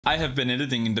I have been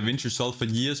editing in DaVinci Resolve for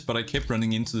years, but I kept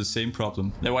running into the same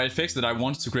problem. There were effects that I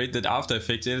wanted to create that After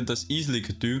Effects editors easily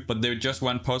could do, but they just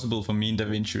weren't possible for me in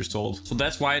DaVinci Resolve. So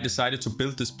that's why I decided to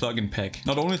build this plugin pack.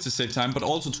 Not only to save time, but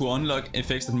also to unlock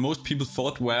effects that most people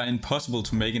thought were impossible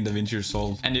to make in DaVinci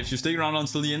Resolve. And if you stick around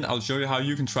until the end, I'll show you how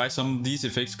you can try some of these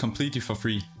effects completely for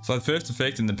free. So the first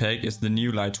effect in the pack is the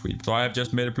new light sweep. So I have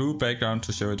just made a blue background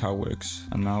to show it how it works.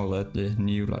 And now we'll add the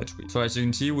new light sweep. So as you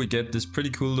can see, we get this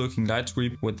pretty cool looking light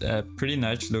sweep with a pretty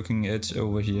nice looking edge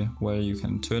over here where you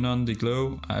can turn on the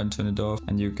glow and turn it off,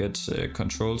 and you get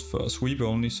controls for sweep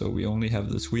only, so we only have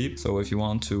the sweep. So if you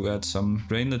want to add some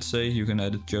grain, let's say, you can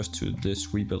add it just to the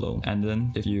sweep alone. And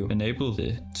then if you enable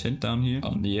the tint down here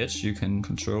on the edge, you can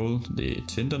control the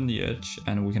tint on the edge,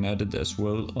 and we can add it as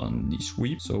well on the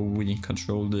sweep, so we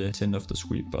control the tint of the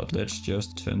sweep. But let's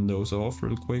just turn those off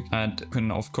real quick, and you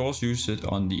can of course use it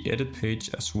on the edit page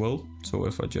as well. So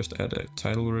if I just add a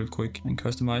title real quick and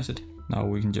customize it, now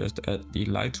we can just add the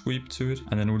light sweep to it,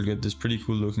 and then we'll get this pretty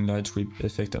cool looking light sweep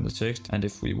effect on the text. And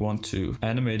if we want to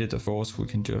animate it, of course, we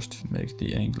can just make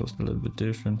the angles a little bit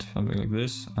different, something like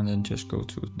this, and then just go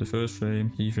to the first frame,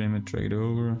 keyframe it, drag it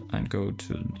over, and go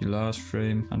to the last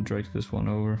frame and drag this one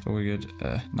over, so we get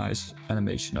a nice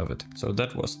animation of it. So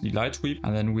that was the light sweep.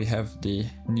 And then we have the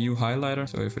new highlighter.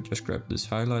 So if I just grab this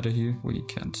highlighter here, we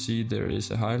can see there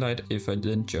is a highlight. If I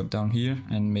then jump down here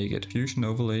and make it fusion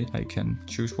overlay, I can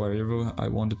choose wherever I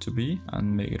want it to be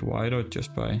and make it wider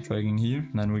just by dragging here,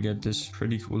 and then we get this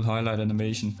pretty cool highlight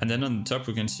animation. And then on the top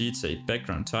we can see it's a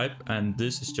background type, and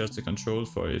this is just a control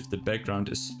for if the background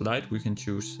is light, we can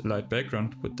choose light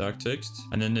background with dark text,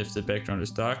 and then if the background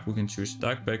is dark, we can choose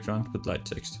dark background with light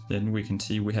text. Then we can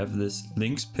see we have this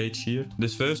links page here.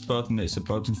 This first button is a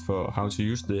button for how to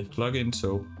use the plugin,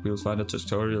 so we'll find a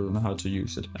tutorial on how to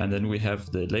use it. And then we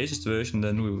have the latest version,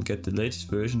 then we will get the latest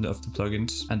version of the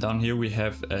plugins. And down here we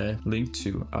have a link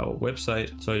to our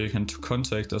website, so you can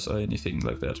contact us or anything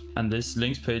like that. And this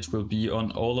links page will be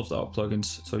on all of our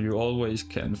plugins, so you always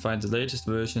can find the latest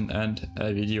version and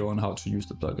a video on how to use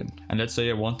the plugin. And let's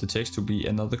say I want the text to be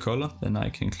another color, then I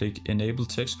can click enable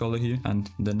text color here, and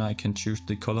then I can choose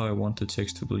the color I want the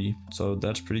text to be. So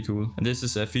that's pretty cool. And this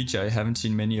is a feature I haven't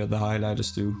seen many other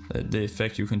highlighters do. The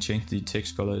effect, you can change the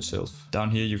text color itself. Down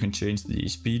here you can change the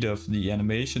speed of the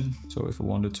animation, so if we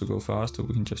wanted to go faster,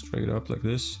 we can just drag it up like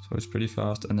this, so it's pretty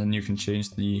fast. And then you can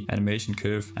change the animation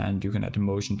curve, and you can add a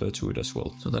motion blur to it as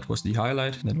well. So that was the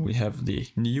highlight. Then we have the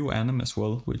new Anim as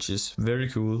well, which is very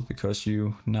cool because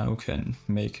you now can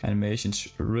make animations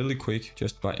really quick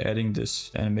just by adding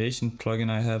this animation plugin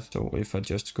I have. So if I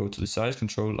just go to the size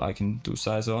control, I can do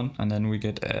size on, and then we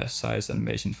get a size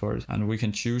animation for it, and we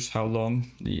can choose how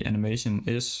long the animation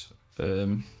is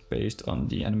based on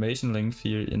the animation length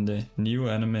here in the new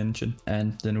Anim engine,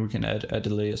 and then we can add a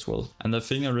delay as well. And the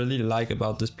thing I really like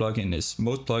about this plugin is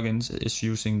most plugins is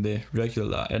using the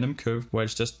regular Anim curve, where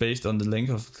it's just based on the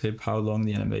length of the clip how long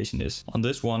the animation is. On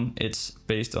this one, it's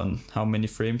based on how many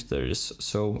frames there is.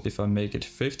 So if I make it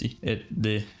 50,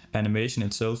 the animation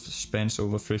itself spans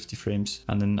over 50 frames,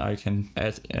 and then I can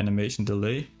add animation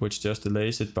delay, which just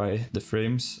delays it by the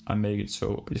frames I make it.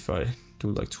 So if I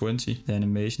do like 20, the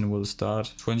animation will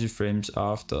start 20 frames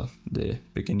after the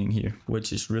beginning here,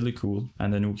 which is really cool.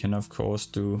 And then we can of course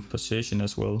do position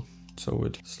as well, so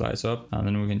it slides up, and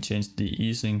then we can change the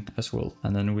easing as well.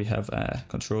 And then we have a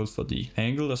control for the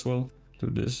angle as well,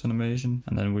 do this animation,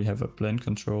 and then we have a blend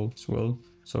control as well,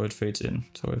 so it fades in.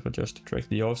 So if I just drag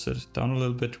the offset down a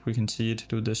little bit, we can see it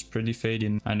do this pretty fade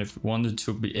in. And if we want it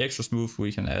to be extra smooth,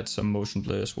 we can add some motion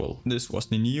blur as well. This was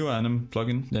the new Anim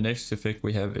plugin. The next effect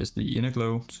we have is the inner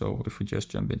glow. So if we just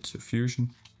jump into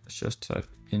Fusion, let's just type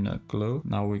inner glow.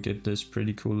 Now we get this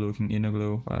pretty cool looking inner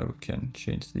glow where we can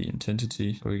change the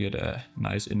intensity, so we get a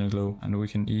nice inner glow. And we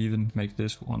can even make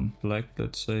this one black,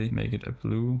 let's say, make it a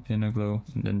blue inner glow,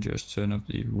 and then just turn up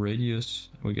the radius.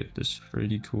 We get this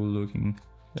pretty cool looking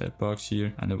box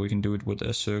here, and then we can do it with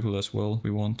a circle as well if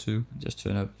we want to. Just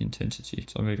turn up the intensity,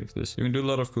 something like this. You can do a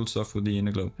lot of cool stuff with the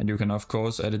inner glow, and you can of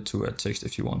course add it to a text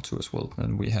if you want to as well.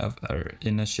 And we have our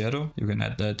inner shadow. You can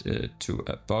add that to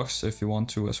a box if you want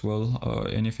to as well, or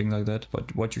anything like that.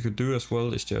 But what you could do as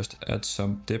well is just add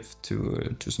some depth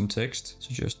to some text.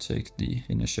 So just take the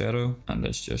inner shadow, and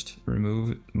let's just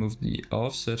move the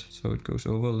offset so it goes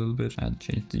over a little bit, and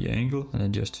change the angle, and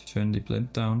then just turn the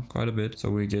blend down quite a bit, so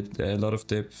we get a lot of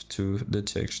depth to the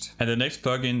text. And the next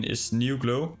plugin is new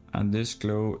glow, and this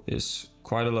glow is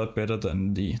quite a lot better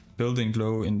than the built-in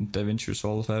glow in DaVinci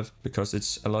Resolve have, because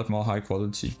it's a lot more high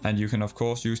quality. And you can of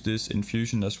course use this in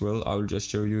Fusion as well. I will just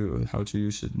show you how to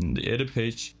use it in the edit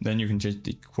page. Then you can change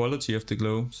the quality of the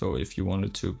glow. So if you want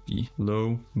it to be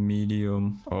low,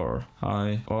 medium, or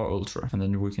high, or ultra, and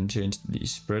then we can change the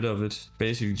spread of it.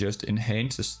 Basically just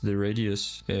enhances the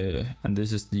radius, and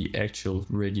this is the actual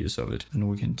radius of it. And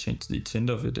we can change the tint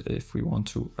of it if we want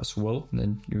to as well. And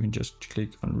then you can just click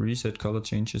on reset color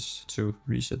changes to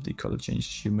reset the color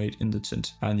changes you made in the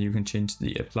tint. And you can change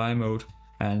the apply mode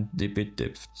and the bit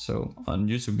depth. So on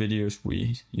YouTube videos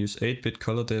we use 8-bit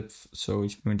color depth, so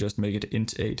you can just make it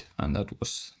int 8, and that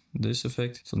was this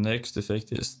effect. So next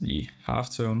effect is the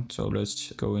halftone. So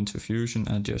let's go into Fusion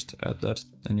and just add that,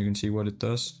 and you can see what it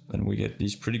does. And we get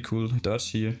these pretty cool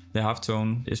dots here. The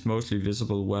halftone is mostly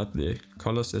visible where the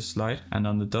color says light, and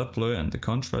on the dot blur and the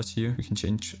contrast here we can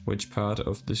change which part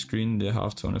of the screen the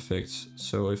halftone affects.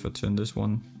 So if I turn this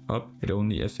one up, it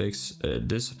only affects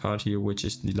this part here, which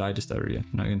is the lightest area.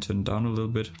 And I can turn it down a little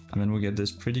bit, and then we get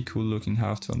this pretty cool looking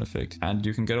halftone effect. And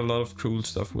you can get a lot of cool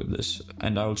stuff with this,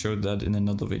 and I will show that in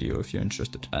another video if you're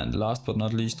interested. And last but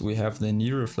not least, we have the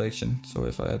near reflection. So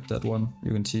if I add that one,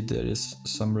 you can see there is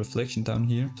some reflection down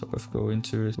here. So if we go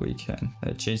into it, we can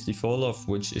change the fall off,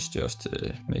 which is just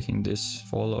making this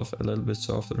fall off a little bit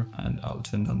softer. And I'll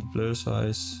turn down the blur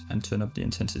size and turn up the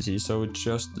intensity. So it's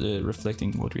just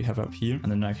reflecting what we have up here.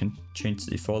 And then I can change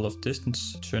the fall off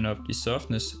distance, turn up the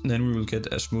softness, and then we will get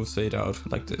a smooth fade out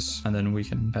like this. And then we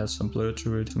can add some blur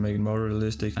to it to make it more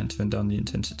realistic, and turn down the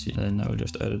intensity. And then I'll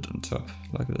just add it on top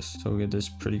like this. So we get this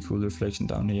pretty cool reflection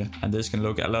down here. And this can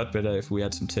look a lot better if we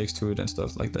add some text to it and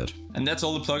stuff like that. And that's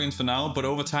all the plugins for now, but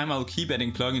over time I'll keep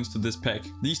adding plugins to this pack.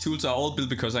 These tools are all built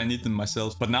because I need them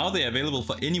myself, but now they're available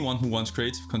for anyone who wants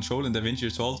creative control in DaVinci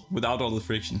Resolve without all the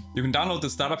friction. You can download the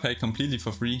starter pack completely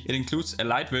for free. It includes a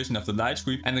light version of the light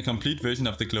sweep and the complete version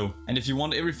of the glow. And if you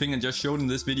want everything I just showed in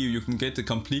this video, you can get the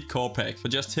complete core pack for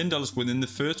just $10 within the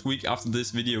first week after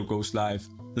this video goes live.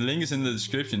 The link is in the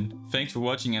description. Thanks for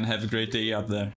watching and have a great day out there.